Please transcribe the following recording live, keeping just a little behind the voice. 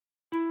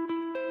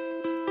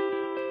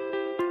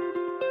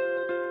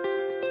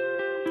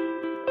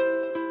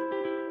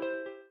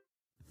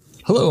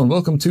Hello and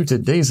welcome to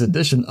today's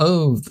edition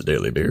of The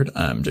Daily Beard.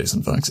 I'm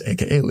Jason Fox,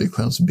 aka Lee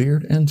Klaus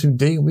Beard, and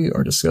today we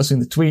are discussing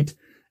the tweet,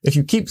 if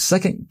you keep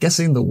second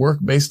guessing the work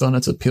based on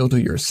its appeal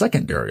to your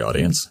secondary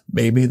audience,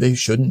 maybe they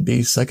shouldn't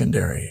be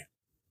secondary.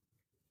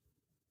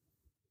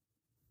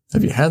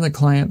 Have you had a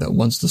client that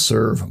wants to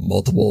serve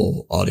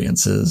multiple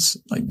audiences,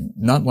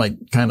 not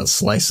kind of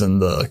slicing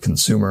the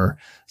consumer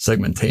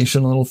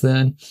segmentation a little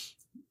thin,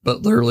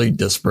 but literally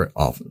disparate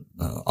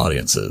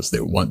audiences? They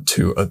want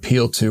to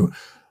appeal to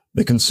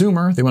the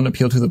consumer, they want to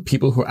appeal to the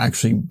people who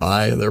actually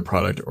buy their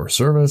product or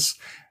service,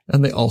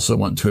 and they also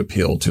want to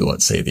appeal to,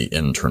 let's say, the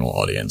internal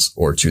audience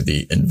or to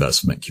the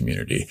investment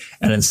community.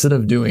 And instead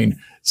of doing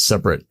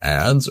separate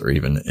ads or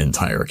even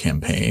entire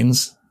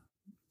campaigns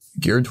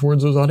geared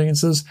towards those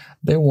audiences,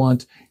 they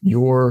want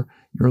your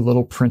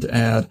little print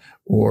ad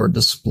or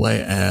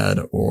display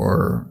ad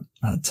or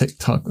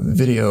TikTok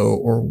video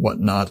or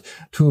whatnot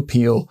to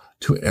appeal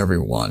to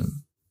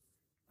everyone.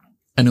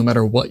 And no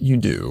matter what you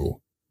do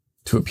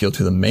to appeal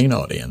to the main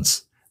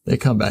audience, they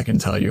come back and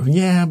tell you,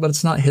 yeah, but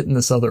it's not hitting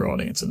this other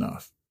audience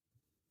enough.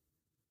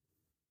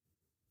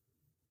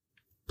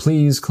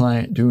 Please,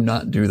 client, do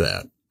not do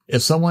that.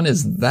 If someone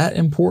is that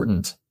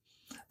important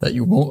that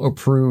you won't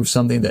approve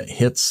something that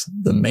hits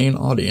the main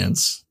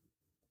audience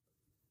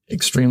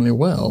extremely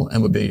well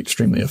and would be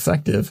extremely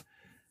effective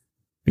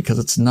because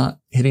it's not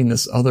hitting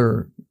this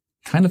other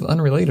kind of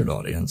unrelated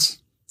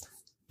audience,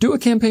 do a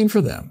campaign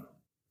for them.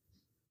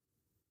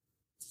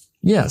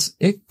 Yes,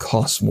 it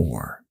costs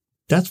more.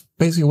 That's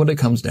basically what it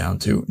comes down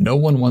to. No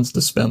one wants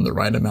to spend the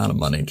right amount of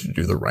money to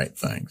do the right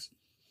things.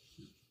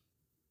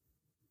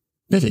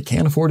 If you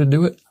can't afford to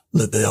do it,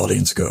 let the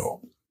audience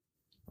go.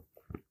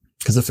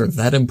 Because if they're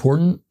that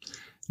important,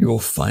 you will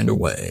find a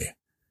way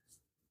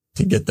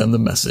to get them the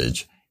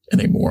message in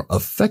a more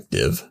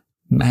effective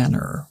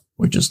manner,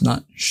 which is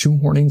not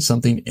shoehorning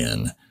something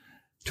in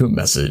to a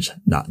message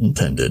not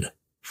intended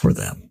for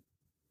them.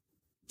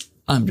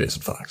 I'm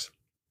Jason Fox.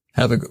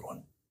 Have a good one.